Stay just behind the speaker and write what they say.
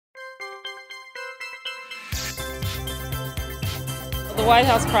The White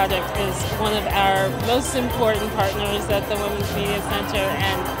House Project is one of our most important partners at the Women's Media Center,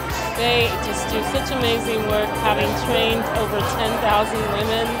 and they just do such amazing work, having trained over 10,000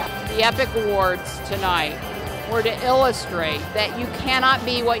 women. The Epic Awards tonight were to illustrate that you cannot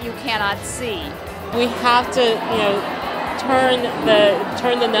be what you cannot see. We have to,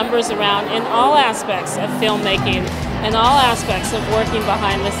 turn the numbers around in all aspects of filmmaking and all aspects of working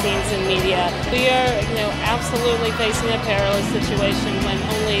behind the scenes in media. We are, absolutely facing a perilous situation when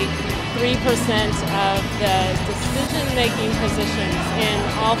only 3% of the decision-making positions in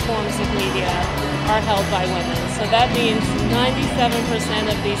all forms of media are held by women. So that means 97%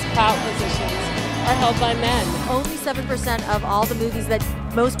 of these clout positions are held by men. Only 7% of all the movies that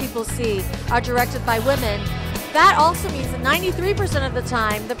most people see are directed by women. That also means that 93% of the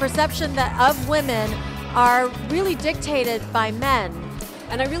time, the perception of women are really dictated by men.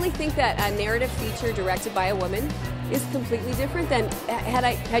 And I really think that a narrative feature directed by a woman is completely different than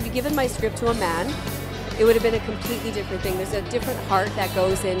had you given my script to a man, it would have been a completely different thing. There's a different heart that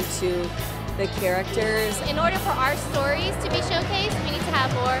goes into the characters. In order for our stories to be showcased, we need to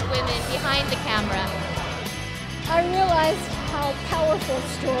have more women behind the camera. I realized how powerful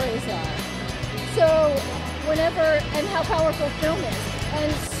stories are. So and how powerful film is.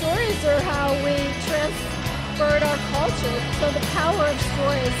 And stories are how we transferred our culture. So the power of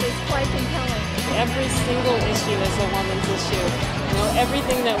stories is quite compelling. Every single issue is a woman's issue.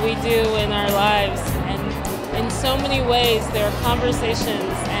 Everything that we do in our lives, and in so many ways there are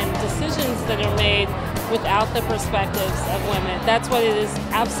conversations and decisions that are made without the perspectives of women. That's why it is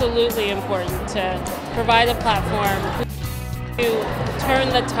absolutely important to provide a platform to turn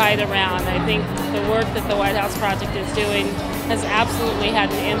the tide around. I think the work that the White House Project is doing has absolutely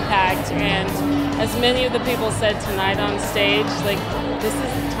had an impact, and as many of the people said tonight on stage, this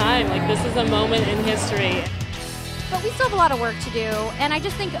is time, this is a moment in history. But we still have a lot of work to do, and I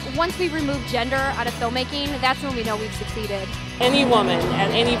just think once we remove gender out of filmmaking, that's when we know we've succeeded. Any woman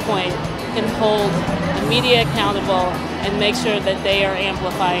at any point can hold the media accountable and make sure that they are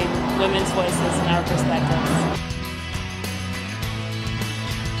amplifying women's voices and our perspectives.